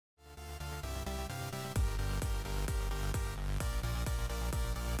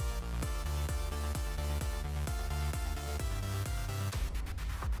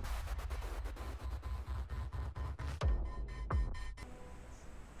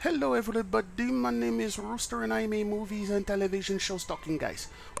Hello everybody, my name is Rooster and I'm a movies and television shows talking guys.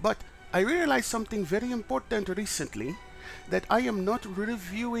 But I realized something very important recently, that I am not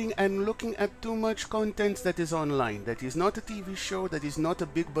reviewing and looking at too much content that is online, that is not a TV show, that is not a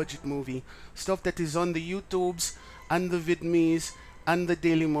big budget movie, stuff that is on the YouTubes and the VidMes and the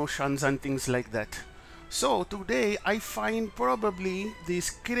Daily Motions and things like that. So today I find probably this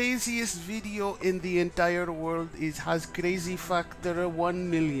craziest video in the entire world. It has crazy factor 1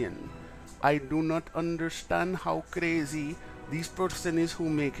 million. I do not understand how crazy this person is who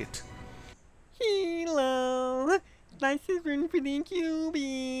make it. Hello, this is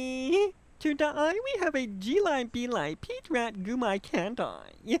runforthecube. Today we have a G-Lie-B-Lie Pete Rat Gummy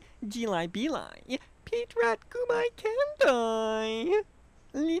Candy. G-Lie-B-Lie Pete Rat Gummy Candy.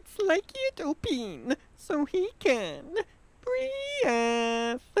 Let's like it open so he can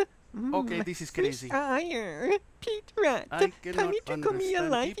breathe. Okay, this is crazy. Fire, Pete Rat. I cannot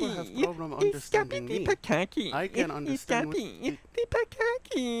understand. People have problem understanding me. I can understand what the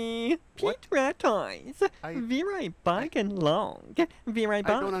Pakaki. Pete Rat eyes. Very big and long. Very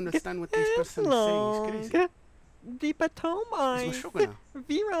big. I don't understand what this person is saying. It's crazy. The bottom eyes.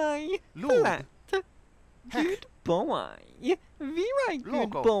 Very flat. Good boy. Very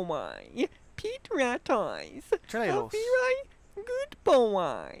good boy. Pete Rat eyes. Trailos. Very good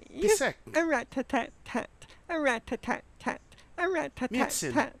boy. Pisek. A rat-a-tat-tat. A rat-a-tat-tat. A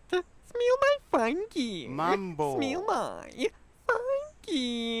Mietsin. rat-a-tat-tat. Smell my fine gear. Mambo. Smell my fine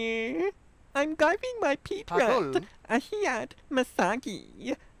gear. I'm giving my Pete Padol. Rat a hiat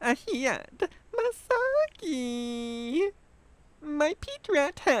masagi. A hiat masagi. My Pete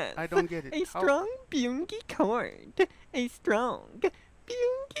Rat has I don't get it. a strong bungy cord. A strong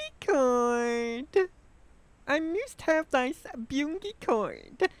bungy cord. I must have this bungy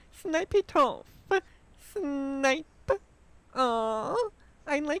cord. Snipe it off. Snipe. Oh,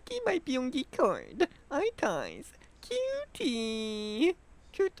 I like my bungy cord. I ties cutie.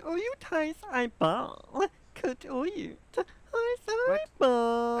 Could you ties eyeball? Could you ties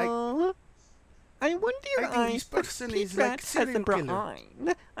eyeball? I wonder this person Pete is like Rat has a serial killer.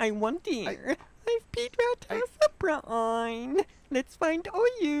 brain. I wonder if Pete Rat has a brain. Let's find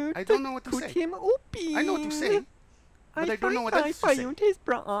you. I don't know what to Put say. him open. I know what to say, but I don't know what else to say. I found his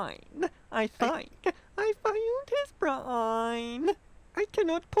brain. I think I found his brain. I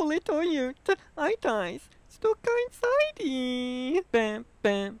cannot pull it out. I dies stuck inside it. Bam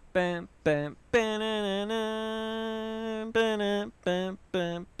bam bam bam banana banana bam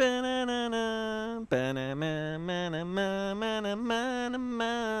bam banana banana mana mana mana mana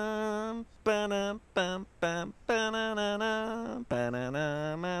banana bam bam banana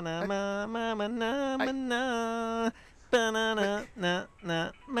banana mana mana mana mana banana na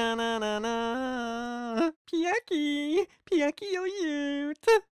na mana na na Piaki.